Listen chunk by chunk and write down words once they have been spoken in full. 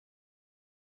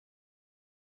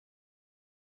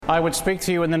I would speak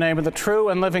to you in the name of the true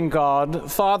and living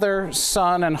God, Father,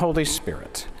 Son, and Holy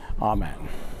Spirit. Amen.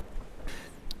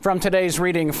 From today's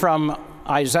reading from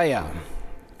Isaiah.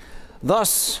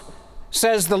 Thus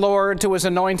says the Lord to his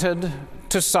anointed,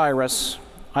 to Cyrus,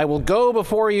 I will go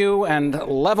before you and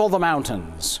level the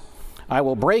mountains. I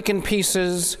will break in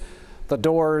pieces the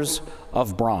doors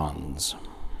of bronze.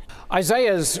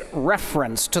 Isaiah's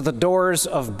reference to the doors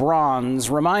of bronze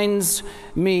reminds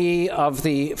me of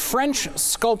the French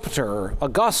sculptor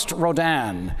Auguste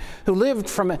Rodin, who lived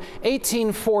from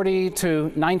 1840 to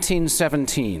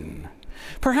 1917.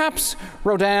 Perhaps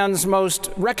Rodin's most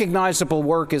recognizable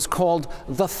work is called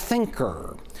The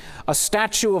Thinker, a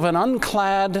statue of an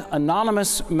unclad,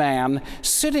 anonymous man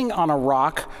sitting on a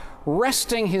rock,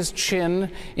 resting his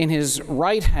chin in his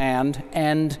right hand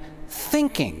and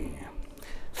thinking,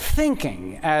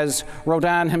 as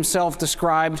Rodin himself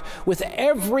described, with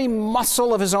every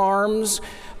muscle of his arms,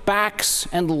 backs,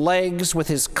 and legs, with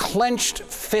his clenched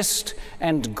fist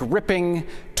and gripping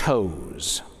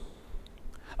toes.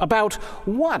 About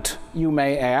what, you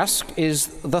may ask, is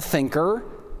the thinker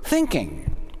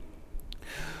thinking?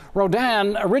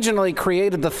 Rodin originally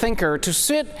created the thinker to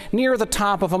sit near the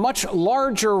top of a much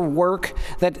larger work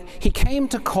that he came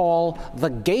to call The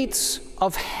Gates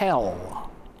of Hell.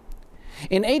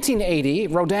 In 1880,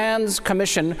 Rodin's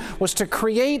commission was to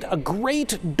create a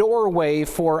great doorway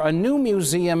for a new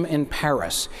museum in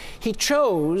Paris. He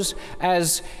chose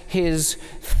as his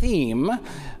theme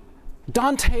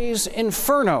Dante's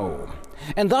Inferno,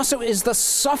 and thus it is the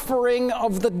suffering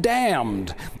of the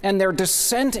damned and their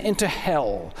descent into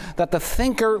hell that the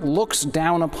thinker looks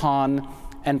down upon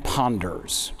and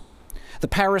ponders. The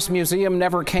Paris Museum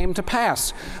never came to pass,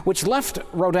 which left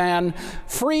Rodin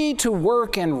free to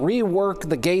work and rework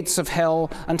the gates of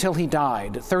hell until he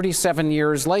died 37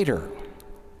 years later.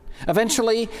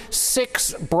 Eventually,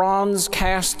 6 bronze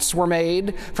casts were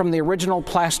made from the original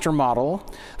plaster model,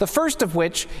 the first of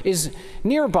which is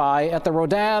nearby at the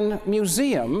Rodin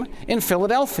Museum in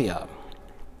Philadelphia.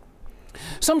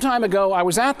 Some time ago, I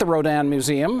was at the Rodin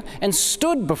Museum and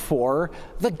stood before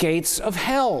the gates of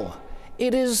hell.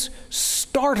 It is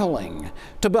startling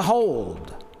to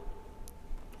behold.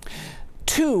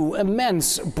 2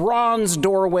 immense bronze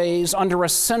doorways under a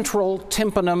central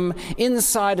tympanum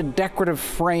inside a decorative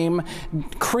frame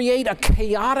create a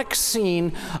chaotic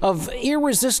scene of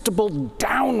irresistible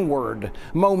downward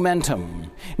momentum.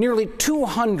 Nearly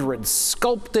 200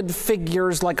 sculpted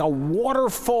figures like a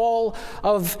waterfall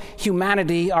of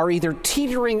humanity are either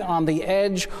teetering on the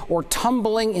edge or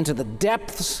tumbling into the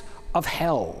depths of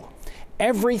hell.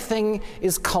 Everything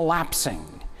is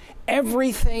collapsing.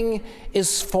 Everything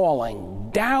is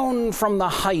falling down from the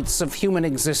heights of human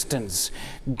existence,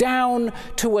 down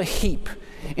to a heap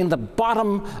in the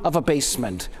bottom of a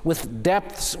basement with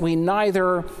depths we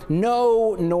neither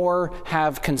know nor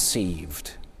have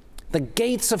conceived. The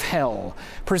gates of hell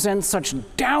present such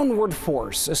downward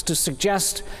force as to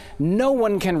suggest no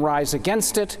one can rise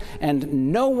against it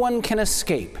and no one can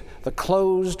escape the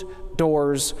closed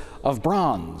doors of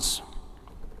bronze.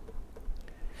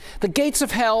 The Gates of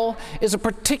Hell is a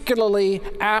particularly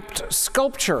apt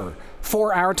sculpture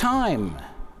for our time.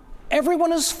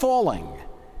 Everyone is falling.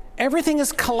 Everything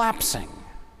is collapsing.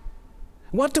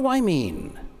 What do I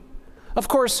mean? Of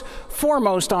course,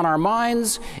 foremost on our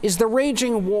minds is the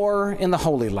raging war in the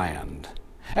Holy Land.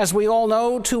 As we all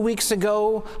know, 2 weeks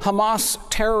ago, Hamas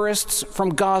terrorists from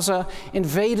Gaza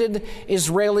invaded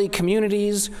Israeli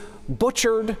communities,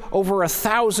 butchered over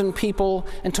 1,000 people,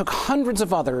 and took hundreds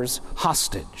of others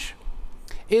hostage.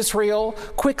 Israel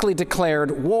quickly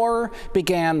declared war,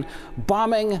 began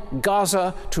bombing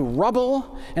Gaza to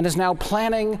rubble, and is now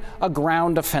planning a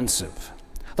ground offensive.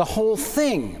 The whole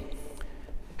thing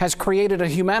has created a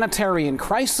humanitarian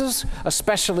crisis,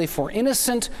 especially for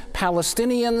innocent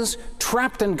Palestinians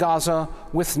trapped in Gaza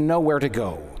with nowhere to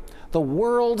go. The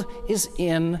world is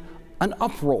in an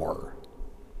uproar.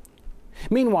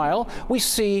 Meanwhile, we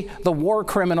see the war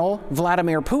criminal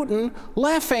Vladimir Putin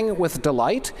laughing with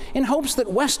delight in hopes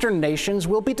that Western nations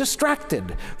will be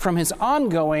distracted from his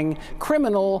ongoing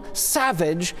criminal,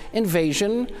 savage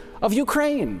invasion of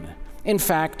Ukraine. In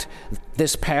fact,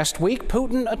 this past week,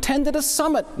 Putin attended a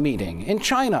summit meeting in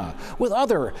China with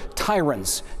other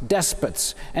tyrants,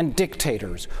 despots, and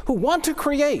dictators who want to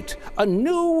create a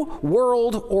new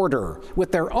world order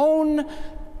with their own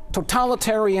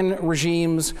totalitarian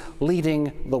regimes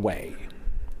leading the way.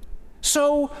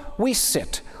 So we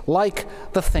sit like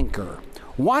the thinker,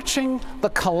 watching the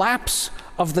collapse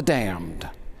of the damned,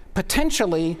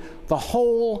 potentially the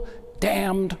whole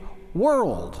damned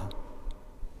world.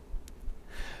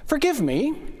 Forgive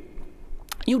me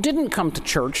You didn't come to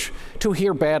church to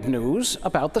hear bad news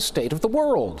about the state of the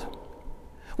world.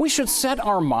 We should set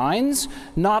our minds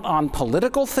not on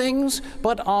political things,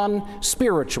 but on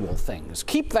spiritual things.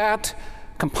 Keep that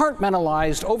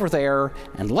compartmentalized over there,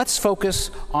 and let's focus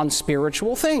on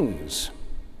spiritual things.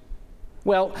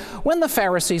 Well, when the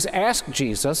Pharisees asked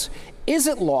Jesus, is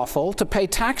it lawful to pay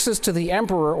taxes to the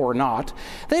emperor or not,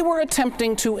 they were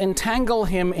attempting to entangle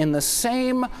him in the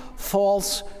same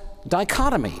false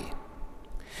dichotomy.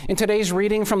 In today's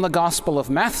reading from the Gospel of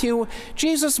Matthew,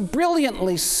 Jesus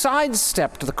brilliantly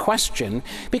sidestepped the question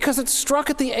because it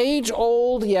struck at the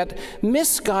age-old yet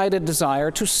misguided desire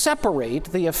to separate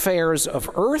the affairs of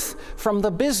earth from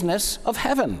the business of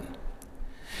heaven.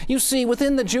 You see,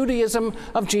 within the Judaism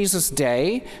of Jesus'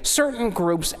 day, certain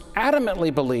groups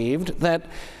adamantly believed that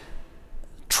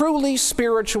truly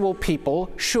spiritual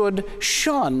people should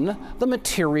shun the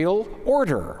material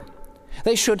order.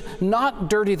 They should not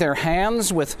dirty their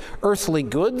hands with earthly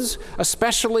goods,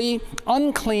 especially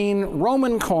unclean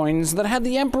Roman coins that had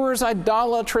the emperor's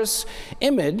idolatrous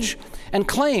image and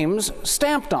claims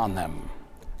stamped on them.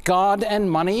 God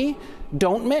and money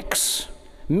don't mix.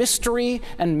 Mystery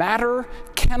and matter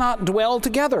cannot dwell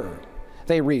together,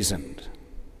 they reasoned.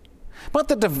 But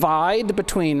the divide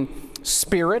between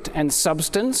spirit and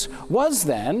substance was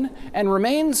then and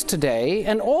remains today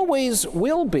and always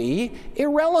will be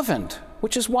irrelevant,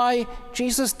 which is why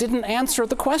Jesus didn't answer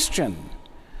the question.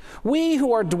 We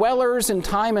who are dwellers in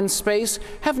time and space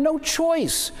have no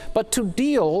choice but to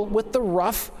deal with the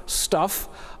rough stuff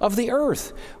of the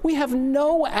earth. We have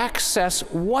no access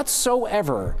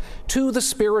whatsoever to the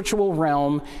spiritual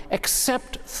realm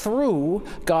except through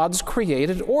God's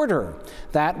created order,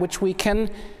 that which we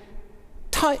can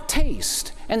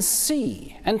taste and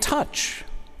see and touch.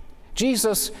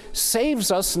 Jesus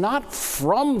saves us not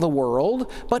from the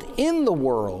world, but in the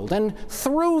world and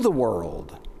through the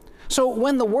world. So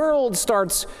when the world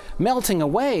starts melting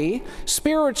away,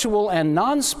 spiritual and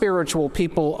non-spiritual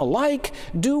people alike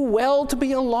do well to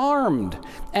be alarmed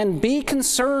and be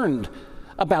concerned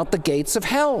about the gates of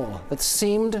hell that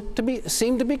seem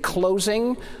to be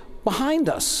closing behind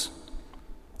us.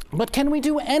 But can we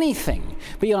do anything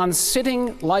beyond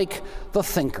sitting like the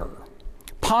thinker,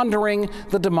 pondering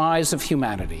the demise of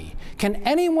humanity? Can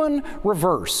anyone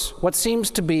reverse what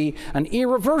seems to be an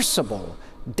irreversible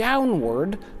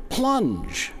downward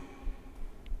plunge?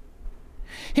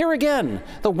 Here again,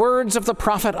 the words of the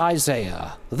prophet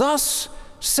Isaiah. Thus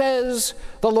says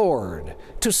the Lord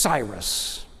to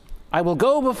Cyrus, I will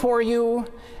go before you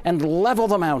and level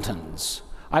the mountains.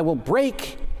 I will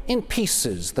break in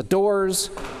pieces the doors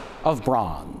of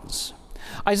bronze.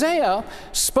 Isaiah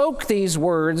spoke these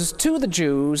words to the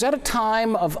Jews at a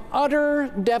time of utter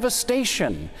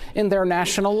devastation in their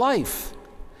national life.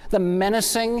 The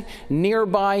menacing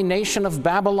nearby nation of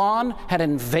Babylon had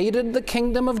invaded the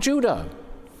kingdom of Judah.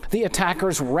 The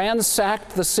attackers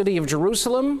ransacked the city of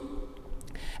Jerusalem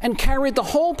and carried the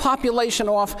whole population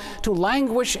off to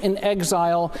languish in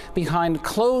exile behind the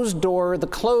closed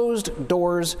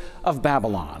doors of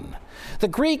Babylon. The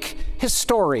Greek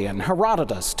historian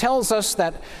Herodotus tells us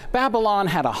that Babylon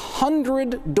had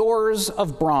 100 doors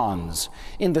of bronze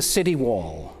in the city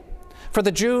wall. For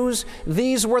the Jews,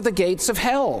 these were the gates of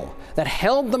hell that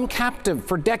held them captive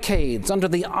for decades under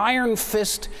the iron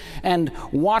fist and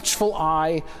watchful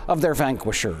eye of their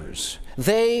vanquishers.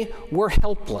 They were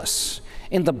helpless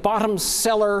in the bottom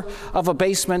cellar of a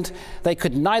basement they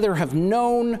could neither have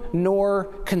known nor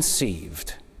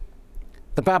conceived.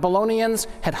 The Babylonians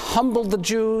had humbled the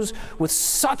Jews with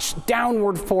such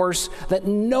downward force that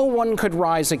no one could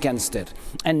rise against it,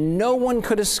 and no one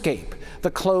could escape the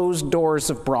closed doors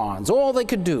of bronze. All they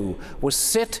could do was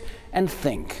sit and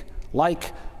think,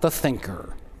 like the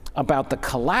thinker, about the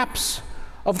collapse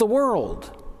of the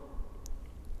world.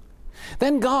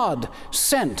 Then God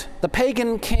sent the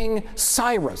pagan king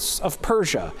Cyrus of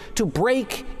Persia to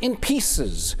break in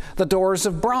pieces the doors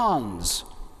of bronze.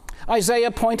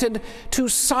 Isaiah pointed to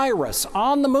Cyrus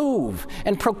on the move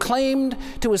and proclaimed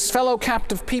to his fellow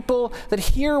captive people that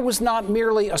here was not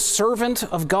merely a servant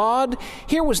of God,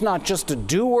 here was not just a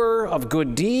doer of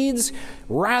good deeds,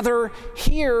 rather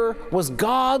here was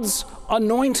God's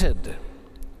anointed.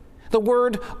 The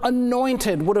word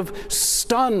anointed would have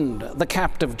stunned the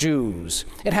captive Jews.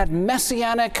 It had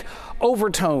messianic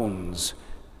overtones.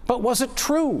 But was it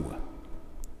true?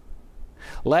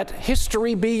 Let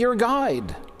history be your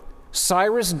guide.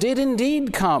 Cyrus did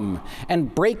indeed come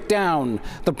and break down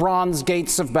the bronze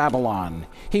gates of Babylon.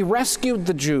 He rescued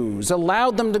the Jews,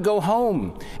 allowed them to go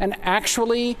home, and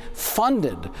actually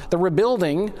funded the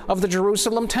rebuilding of the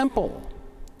Jerusalem temple.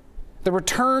 The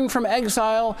return from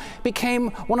exile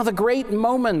became one of the great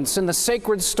moments in the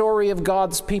sacred story of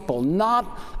God's people,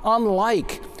 not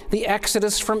unlike the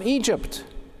Exodus from Egypt.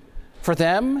 For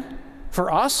them,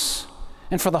 for us,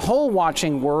 and for the whole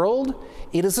watching world,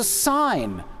 it is a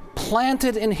sign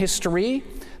planted in history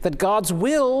that God's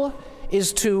will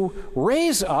is to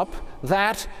raise up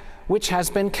that which has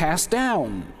been cast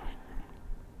down.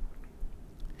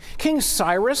 King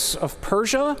Cyrus of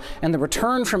Persia and the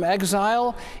return from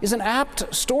exile is an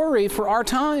apt story for our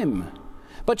time.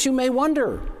 But you may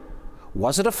wonder,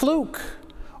 was it a fluke,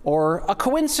 or a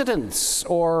coincidence,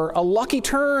 or a lucky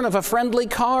turn of a friendly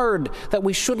card that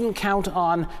we shouldn't count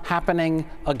on happening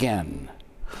again?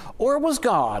 Or was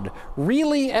God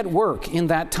really at work in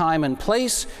that time and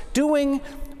place, doing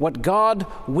what God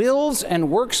wills and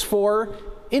works for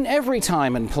in every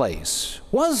time and place?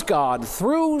 Was God,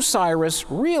 through Cyrus,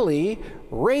 really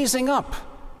raising up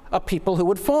a people who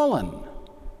had fallen?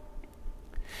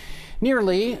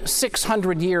 Nearly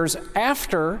 600 years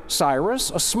after Cyrus,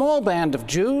 a small band of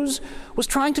Jews was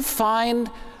trying to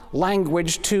find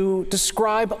language to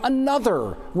describe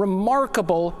another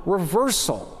remarkable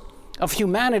reversal of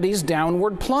humanity's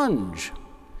downward plunge.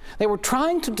 They were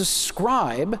trying to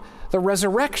describe the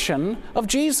resurrection of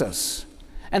Jesus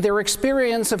and their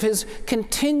experience of his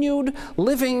continued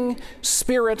living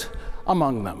spirit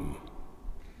among them.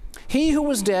 He who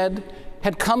was dead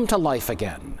had come to life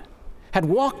again, had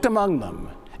walked among them,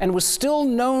 and was still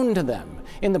known to them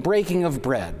in the breaking of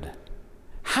bread.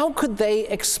 How could they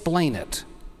explain it?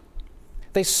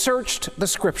 They searched the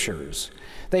scriptures.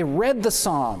 They read the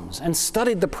Psalms and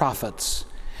studied the prophets.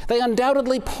 They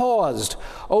undoubtedly paused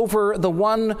over the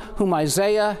one whom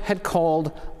Isaiah had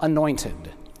called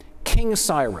anointed, King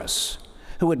Cyrus,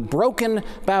 who had broken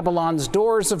Babylon's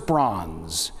doors of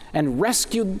bronze and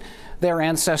rescued their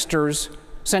ancestors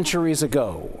centuries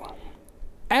ago.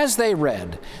 As they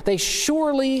read, they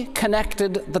surely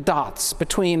connected the dots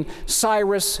between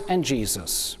Cyrus and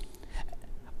Jesus,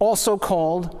 also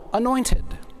called anointed.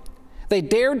 They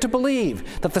dared to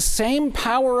believe that the same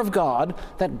power of God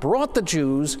that brought the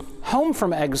Jews home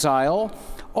from exile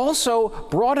also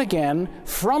brought again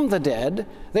from the dead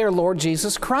their Lord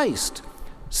Jesus Christ.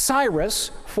 Cyrus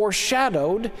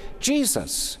foreshadowed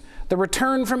Jesus. The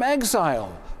return from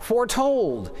exile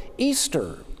foretold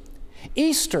Easter.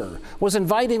 Easter was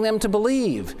inviting them to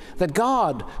believe that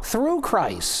God, through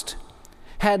Christ,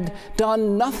 had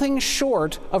done nothing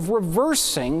short of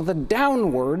reversing the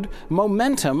downward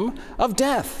momentum of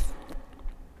death.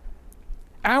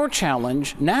 Our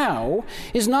challenge now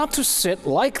is not to sit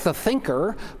like the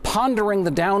thinker, pondering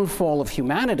the downfall of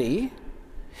humanity.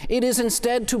 It is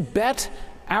instead to bet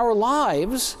our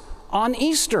lives on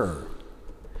Easter.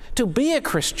 To be a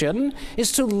Christian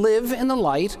is to live in the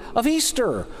light of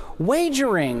Easter,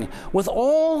 wagering with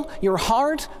all your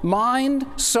heart, mind,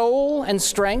 soul, and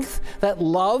strength that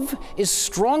love is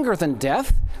stronger than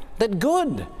death, that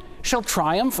good shall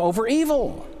triumph over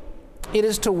evil. It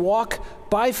is to walk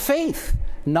by faith,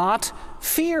 not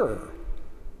fear.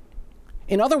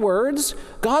 In other words,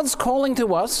 God's calling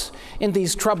to us in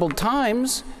these troubled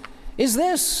times is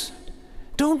this: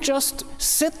 don't just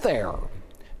sit there.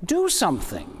 Do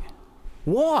something.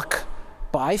 Walk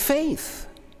by faith.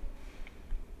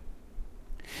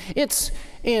 It's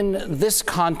in this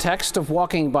context of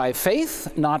walking by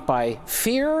faith, not by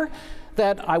fear,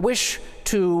 that I wish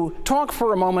to talk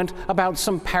for a moment about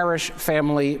some parish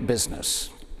family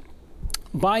business.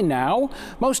 By now,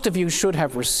 most of you should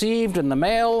have received in the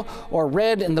mail or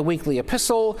read in the weekly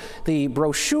epistle the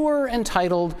brochure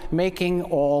entitled Making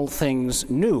All Things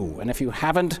New. And if you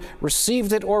haven't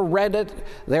received it or read it,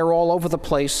 they're all over the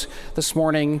place this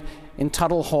morning in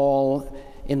Tuttle Hall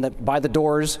by the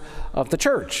doors of the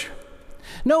church.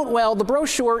 Note well, the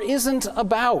brochure isn't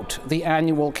about the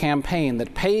annual campaign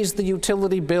that pays the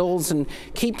utility bills and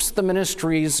keeps the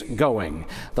ministries going.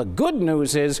 The good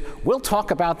news is we'll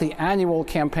talk about the annual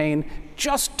campaign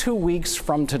just 2 weeks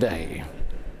from today.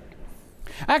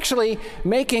 Actually,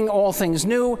 Making All Things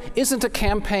New isn't a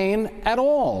campaign at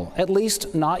all, at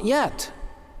least not yet.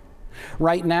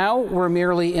 Right now, we're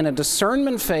merely in a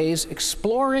discernment phase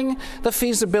exploring the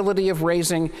feasibility of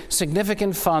raising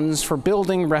significant funds for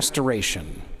building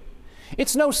restoration.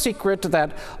 It's no secret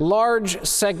that large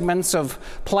segments of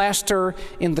plaster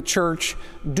in the church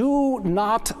do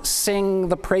not sing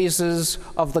the praises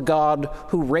of the God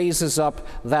who raises up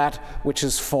that which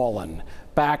is fallen.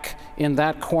 back in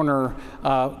that corner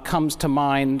comes to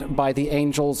mind by the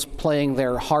angels playing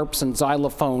their harps and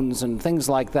xylophones and things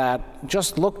like that.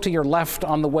 Just look to your left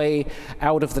on the way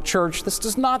out of the church. This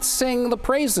does not sing the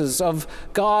praises of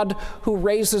God who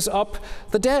raises up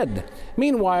the dead.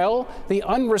 Meanwhile, the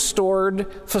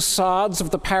unrestored facades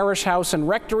of the parish house and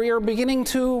rectory are beginning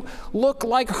to look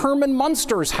like Herman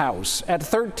Munster's house at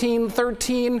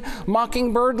 1313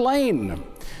 Mockingbird Lane.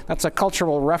 That's a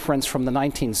cultural reference from the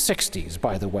 1960s,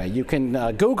 by the way. You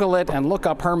can Google it and look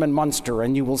up Herman Munster,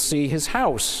 and you will see his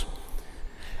house.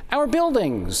 Our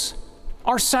buildings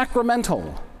are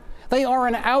sacramental. They are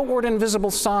an outward and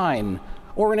visible sign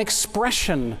or an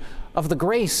expression of the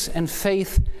grace and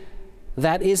faith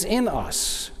that is in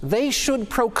us. They should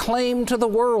proclaim to the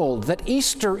world that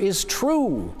Easter is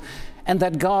true and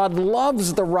that God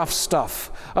loves the rough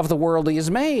stuff of the world he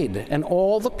has made and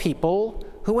all the people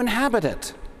who inhabit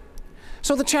it.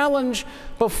 So the challenge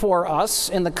before us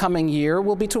in the coming year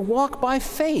will be to walk by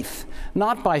faith,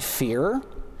 not by fear,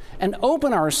 and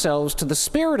open ourselves to the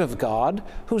Spirit of God,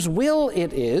 whose will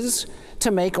it is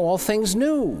to make all things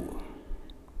new.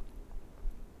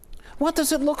 What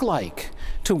does it look like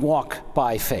to walk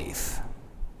by faith?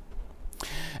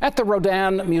 At the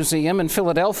Rodin Museum in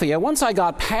Philadelphia, once I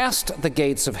got past the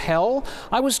gates of hell,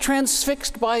 I was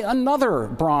transfixed by another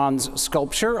bronze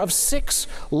sculpture of 6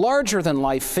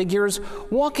 larger-than-life figures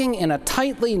walking in a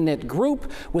tightly knit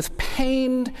group with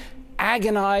pained,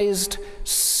 agonized,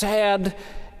 sad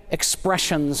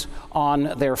expressions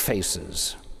on their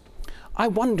faces. I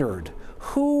wondered,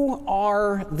 who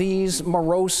are these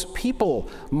morose people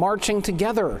marching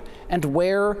together, and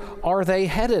where are they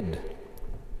headed?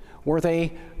 Were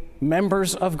they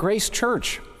members of Grace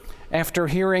Church after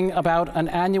hearing about an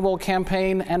annual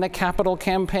campaign and a capital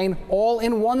campaign all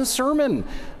in one sermon?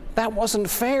 That wasn't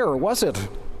fair, was it?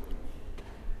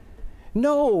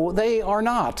 No, they are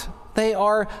not. They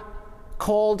are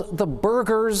called the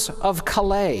Burghers of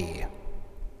Calais.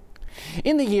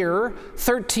 In the year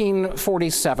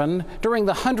 1347, during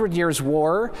the 100 Years'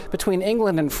 War between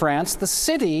England and France, the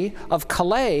city of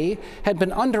Calais had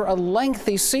been under a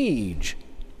lengthy siege.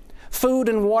 Food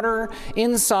and water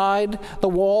inside the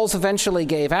walls eventually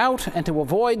gave out, and to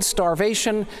avoid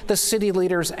starvation, the city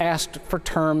leaders asked for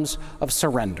terms of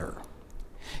surrender.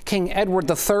 King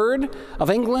Edward III of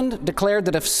England declared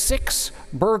that if 6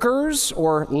 burghers,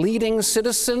 or leading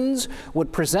citizens,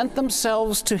 would present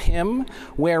themselves to him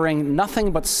wearing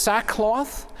nothing but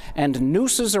sackcloth and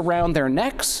nooses around their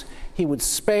necks, he would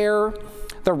spare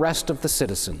the rest of the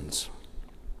citizens.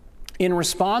 In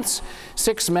response,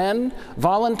 6 men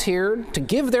volunteered to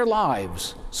give their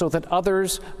lives so that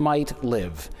others might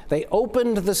live. They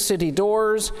opened the city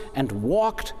doors and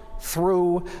walked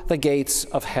through the gates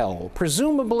of hell,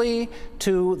 presumably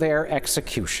to their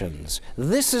executions.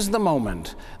 This is the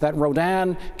moment that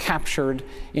Rodin captured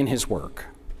in his work.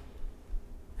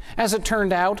 As it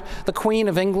turned out, the Queen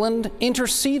of England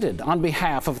interceded on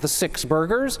behalf of the 6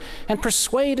 burghers and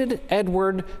persuaded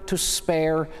Edward to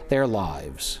spare their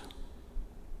lives.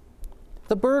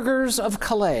 The Burghers of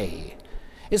Calais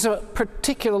is a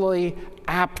particularly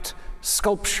apt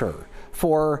sculpture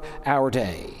for our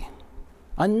day,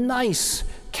 a nice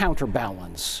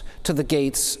counterbalance to the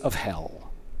gates of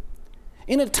hell.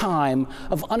 In a time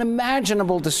of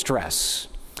unimaginable distress,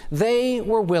 they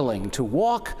were willing to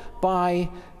walk by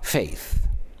faith.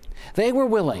 They were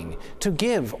willing to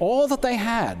give all that they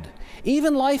had,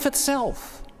 even life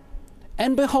itself.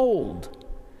 And behold,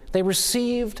 they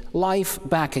received life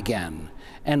back again,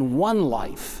 and won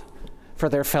life for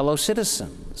their fellow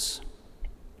citizens.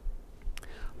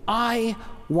 I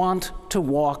want to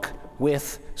walk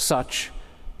with such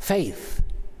faith,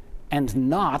 and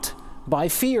not by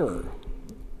fear,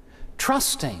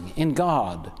 trusting in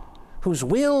God, whose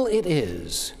will it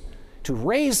is to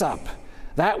raise up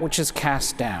that which is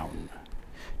cast down,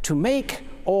 to make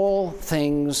all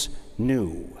things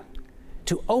new,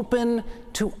 to open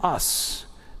to us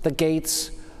the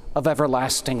gates of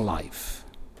everlasting life.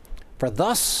 For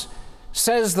thus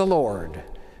says the Lord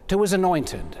to his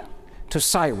anointed, to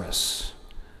Cyrus,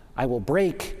 I will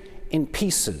break in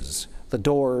pieces the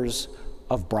doors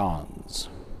of bronze.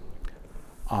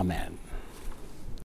 Amen.